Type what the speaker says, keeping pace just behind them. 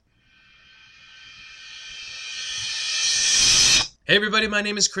Hey everybody, my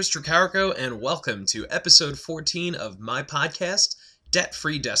name is Chris Tricarico, and welcome to episode 14 of my podcast, Debt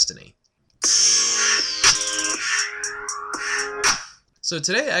Free Destiny. So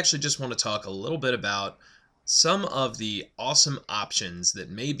today I actually just want to talk a little bit about some of the awesome options that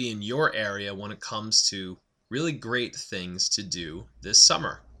may be in your area when it comes to really great things to do this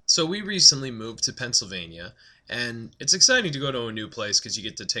summer. So we recently moved to Pennsylvania, and it's exciting to go to a new place because you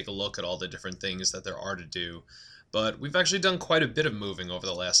get to take a look at all the different things that there are to do. But we've actually done quite a bit of moving over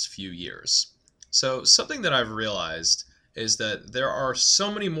the last few years. So something that I've realized is that there are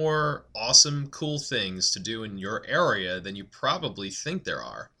so many more awesome, cool things to do in your area than you probably think there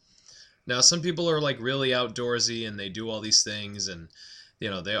are. Now, some people are like really outdoorsy and they do all these things and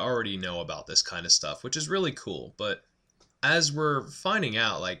they already know about this kind of stuff, which is really cool. But as we're finding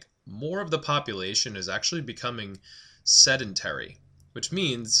out, like more of the population is actually becoming sedentary, which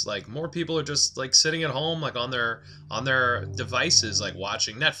means like more people are just like sitting at home like on their devices, like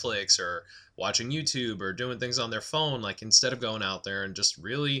watching Netflix or watching YouTube or doing things on their phone, like instead of going out there and just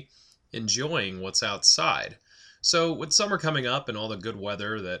really enjoying what's outside. So with summer coming up and all the good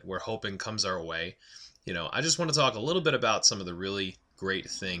weather that we're hoping comes our way, I just want to talk a little bit about some of the really great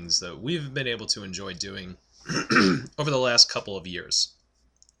things that we've been able to enjoy doing over the last couple of years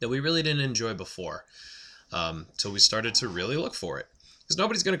that we really didn't enjoy before, till we started to really look for it. Because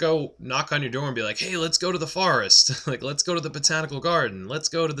nobody's going to go knock on your door and be like, hey, let's go to the forest. Like, let's go to the botanical garden. Let's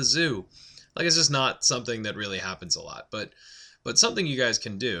go to the zoo. Like, it's just not something that really happens a lot. But something you guys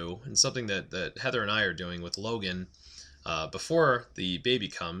can do, and something that Heather and I are doing with Logan before the baby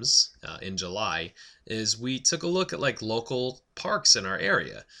comes in July, is we took a look at like local parks in our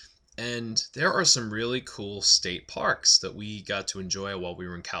area. And there are some really cool state parks that we got to enjoy while we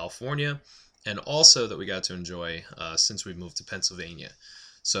were in California, and also that we got to enjoy since we moved to Pennsylvania.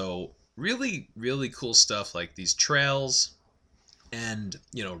 So really, really cool stuff like these trails and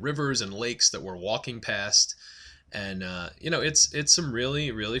rivers and lakes that we're walking past, and it's some really,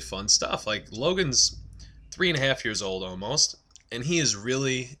 really fun stuff. Like Logan's 3.5 years old almost, and he has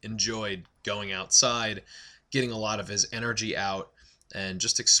really enjoyed going outside, getting a lot of his energy out, and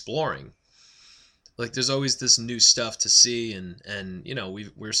just exploring. Like there's always this new stuff to see, and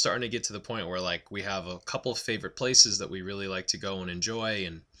we're starting to get to the point where like we have a couple of favorite places that we really like to go and enjoy,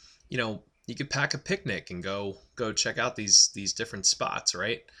 and you could pack a picnic and go check out these different spots,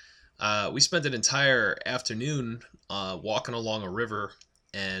 right? We spent an entire afternoon walking along a river,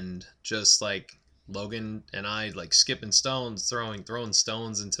 and just like Logan and I like skipping stones, throwing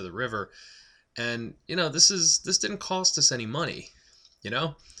stones into the river. And this didn't cost us any money.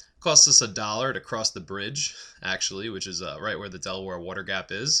 Cost us $1 to cross the bridge, actually, which is right where the Delaware Water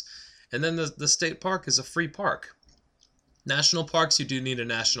Gap is. And then the state park is a free park. National parks, you do need a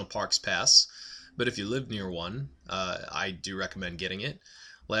national parks pass, but if you live near one, I do recommend getting it.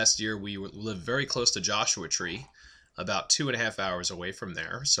 Last year we lived very close to Joshua Tree, about 2.5 hours away from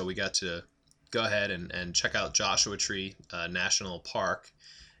there, so we got to go ahead and check out Joshua Tree National Park,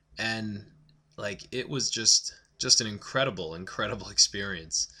 and like it was just an incredible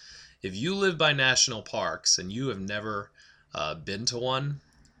experience. If you live by national parks and you have never been to one,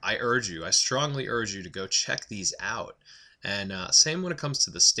 I strongly urge you to go check these out. And same when it comes to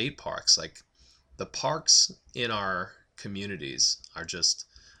the state parks. Like the parks in our communities are just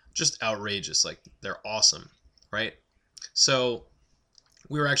outrageous. Like they're awesome, right? So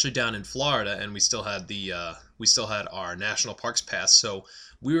we were actually down in Florida, and we still had our national parks pass, so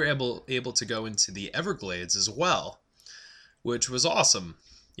we were able to go into the Everglades as well, which was awesome.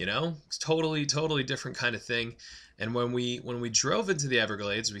 It's totally different kind of thing. And when we drove into the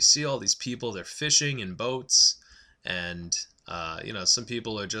Everglades, we see all these people. They're fishing in boats, and some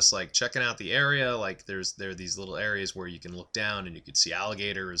people are just like checking out the area. Like there are these little areas where you can look down and you can see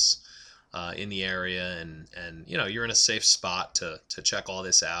alligators in the area, and you're in a safe spot to check all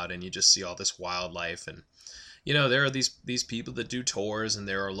this out, and you just see all this wildlife. And there are these people that do tours, and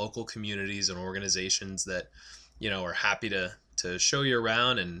there are local communities and organizations that are happy to show you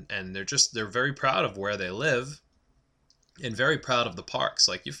around, and they're very proud of where they live and very proud of the parks.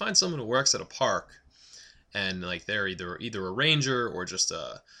 Like you find someone who works at a park, and like they're either a ranger or just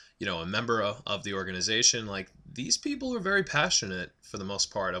a member of the organization. Like these people are very passionate for the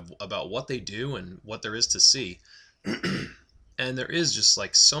most part about what they do and what there is to see. And there is just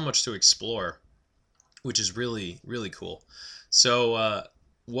like so much to explore, which is really, really cool. So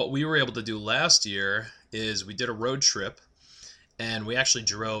what we were able to do last year is we did a road trip, and we actually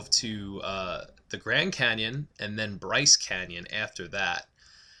drove to the Grand Canyon and then Bryce Canyon after that.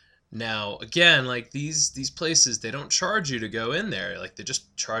 Now, again, like these places, they don't charge you to go in there. Like they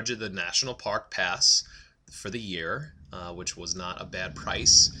just charge you the national park pass. for the year, which was not a bad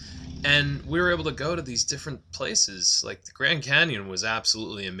price. And we were able to go to these different places. Like the Grand Canyon was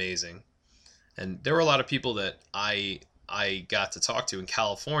absolutely amazing. And there were a lot of people that I got to talk to in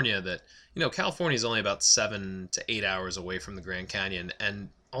California that, California is only about 7 to 8 hours away from the Grand Canyon, and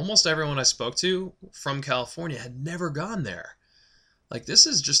almost everyone I spoke to from California had never gone there. Like, this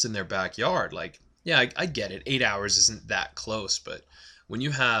is just in their backyard. Like, yeah, I get it. 8 hours isn't that close, but when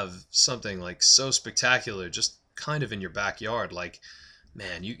you have something like so spectacular just kind of in your backyard, like,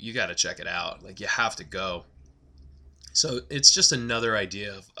 man, you got to check it out. Like, you have to go. So it's just another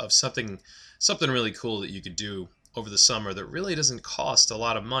idea of something really cool that you could do over the summer that really doesn't cost a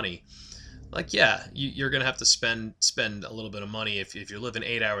lot of money. Like, yeah, you're gonna have to spend a little bit of money if you're living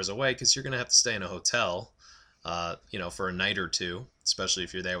 8 hours away, because you're gonna have to stay in a hotel, for a night or two, especially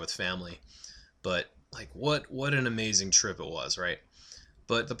if you're there with family. But like, what an amazing trip it was, right?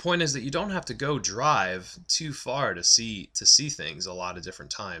 But the point is that you don't have to go drive too far to see things a lot of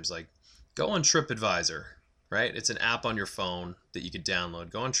different times. Like, go on TripAdvisor, right? It's an app on your phone that you could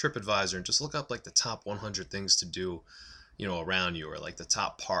download. Go on TripAdvisor and just look up like the top 100 things to do, around you, or like the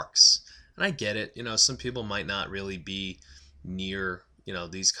top parks. And I get it, some people might not really be near,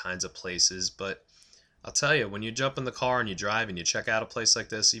 these kinds of places, but I'll tell you, when you jump in the car and you drive and you check out a place like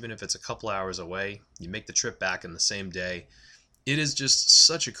this, even if it's a couple hours away, you make the trip back in the same day. It is just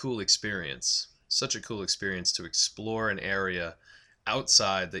such a cool experience. Such a cool experience to explore an area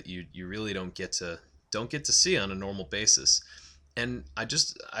outside that you really don't get to see on a normal basis. And I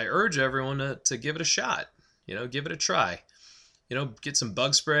urge everyone to give it a shot. Give it a try. Get some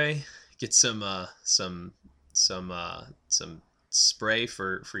bug spray, get some spray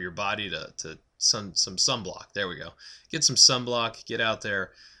for your body to some sunblock. There we go. Get some sunblock. Get out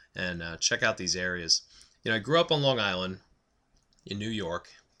there and check out these areas. I grew up on Long Island in New York,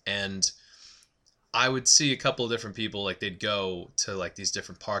 and I would see a couple of different people, like they'd go to like these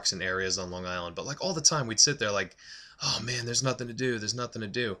different parks and areas on Long Island, but like all the time we'd sit there like, oh man, there's nothing to do. There's nothing to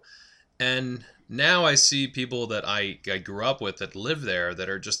do. And now I see people that I grew up with that live there that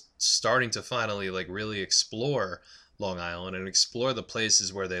are just starting to finally like really explore Long Island and explore the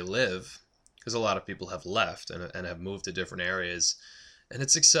places where they live, because a lot of people have left and have moved to different areas. And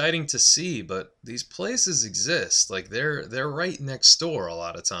it's exciting to see, but these places exist. Like, they're right next door a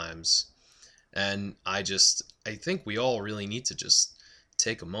lot of times. And I think we all really need to just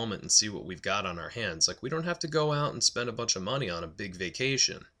take a moment and see what we've got on our hands. Like, we don't have to go out and spend a bunch of money on a big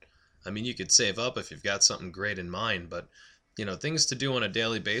vacation. I mean, you could save up if you've got something great in mind, but things to do on a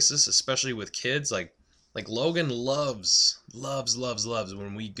daily basis, especially with kids, like Logan loves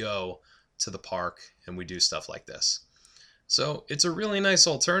when we go to the park and we do stuff like this. So it's a really nice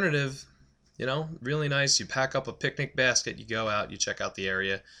alternative, really nice. You pack up a picnic basket, you go out, you check out the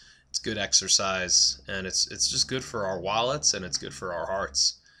area. It's good exercise, and it's just good for our wallets, and it's good for our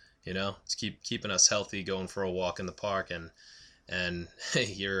hearts. It's keeping us healthy, going for a walk in the park, and hey,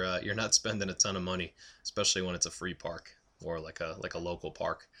 you're not spending a ton of money, especially when it's a free park or like a local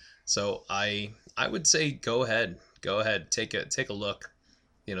park. So I would say go ahead, take a look,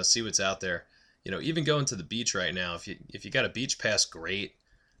 see what's out there. Even going to the beach right now, if you got a beach pass, great.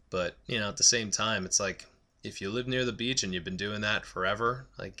 But at the same time, it's like, if you live near the beach and you've been doing that forever,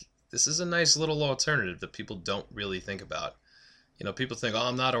 like, this is a nice little alternative that people don't really think about. People think, oh,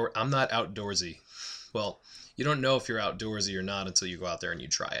 I'm not outdoorsy. Well, you don't know if you're outdoorsy or not until you go out there and you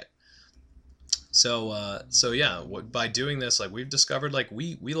try it. So yeah, by doing this, like, we've discovered, like,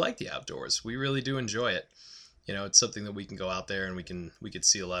 we like the outdoors. We really do enjoy it. It's something that we can go out there and we could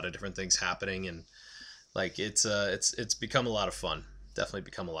see a lot of different things happening, and like, it's become a lot of fun. Definitely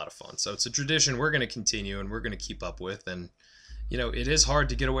become a lot of fun. So it's a tradition we're going to continue and we're going to keep up with. And it is hard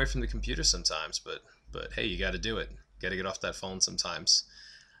to get away from the computer sometimes, but hey, you got to do it. Got to get off that phone sometimes.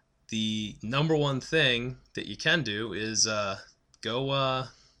 The number one thing that you can do is go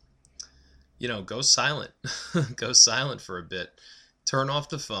silent. Go silent for a bit. Turn off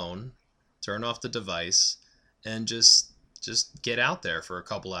the phone, turn off the device, and just get out there for a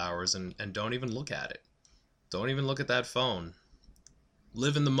couple hours and don't even look at it. Don't even look at that phone.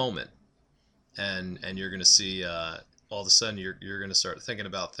 Live in the moment, and you're gonna see, all of a sudden you're gonna start thinking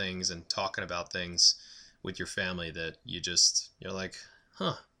about things and talking about things with your family that you're like,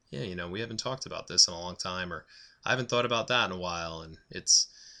 huh, yeah, we haven't talked about this in a long time, or I haven't thought about that in a while. And it's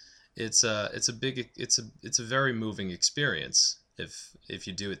a very moving experience if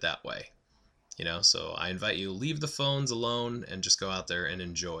you do it that way. So I invite you, leave the phones alone and just go out there and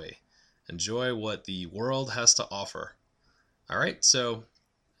enjoy what the world has to offer. All right, so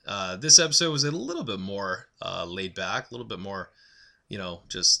this episode was a little bit more laid back, a little bit more,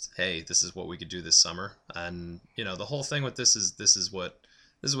 just, hey, this is what we could do this summer. And the whole thing with this is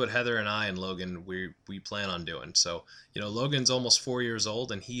what Heather and I and Logan we plan on doing. So Logan's almost 4 years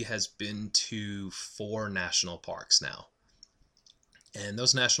old, and he has been to 4 national parks now, and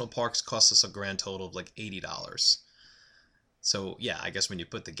those national parks cost us a grand total of like $80. So yeah, I guess when you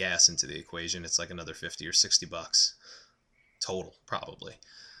put the gas into the equation, it's like another 50 or $60 total probably.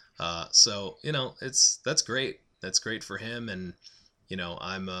 So it's that's great. That's great for him, and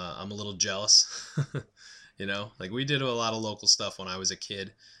I'm a little jealous. Like we did a lot of local stuff when I was a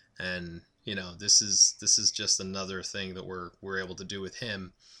kid, and this is just another thing that we're able to do with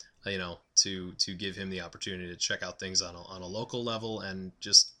him. To give him the opportunity to check out things on a local level, and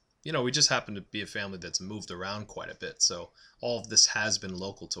just we just happen to be a family that's moved around quite a bit, so all of this has been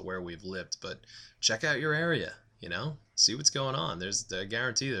local to where we've lived. But check out your area, see what's going on. I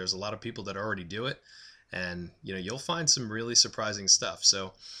guarantee there's a lot of people that already do it, and you'll find some really surprising stuff.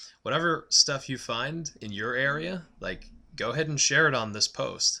 So whatever stuff you find in your area, like, go ahead and share it on this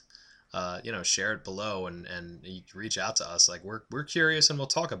post. Share it below, and you can reach out to us. Like, we're curious, and we'll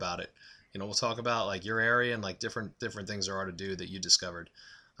talk about it. We'll talk about like your area and like different things there are to do that you discovered.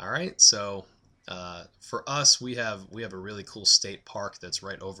 All right. So for us, we have a really cool state park that's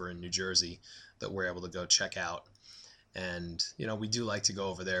right over in New Jersey that we're able to go check out. And we do like to go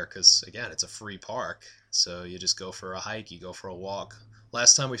over there because, again, it's a free park. So you just go for a hike, you go for a walk.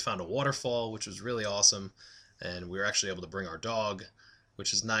 Last time we found a waterfall, which was really awesome, and we were actually able to bring our dog,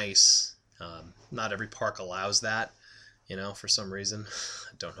 which is nice. Not every park allows that, for some reason.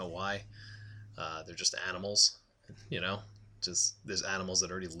 I don't know why. They're just animals, just there's animals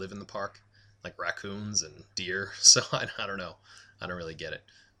that already live in the park, like raccoons and deer. So I don't know. I don't really get it.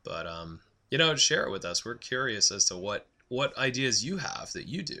 But share it with us. We're curious as to what ideas you have that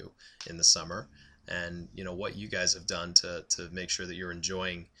you do in the summer, and what you guys have done to make sure that you're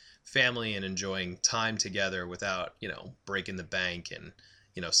enjoying family and enjoying time together without breaking the bank, and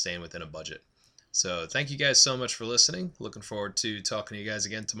staying within a budget. So thank you guys so much for listening. Looking forward to talking to you guys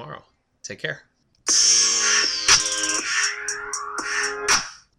again tomorrow. Take care.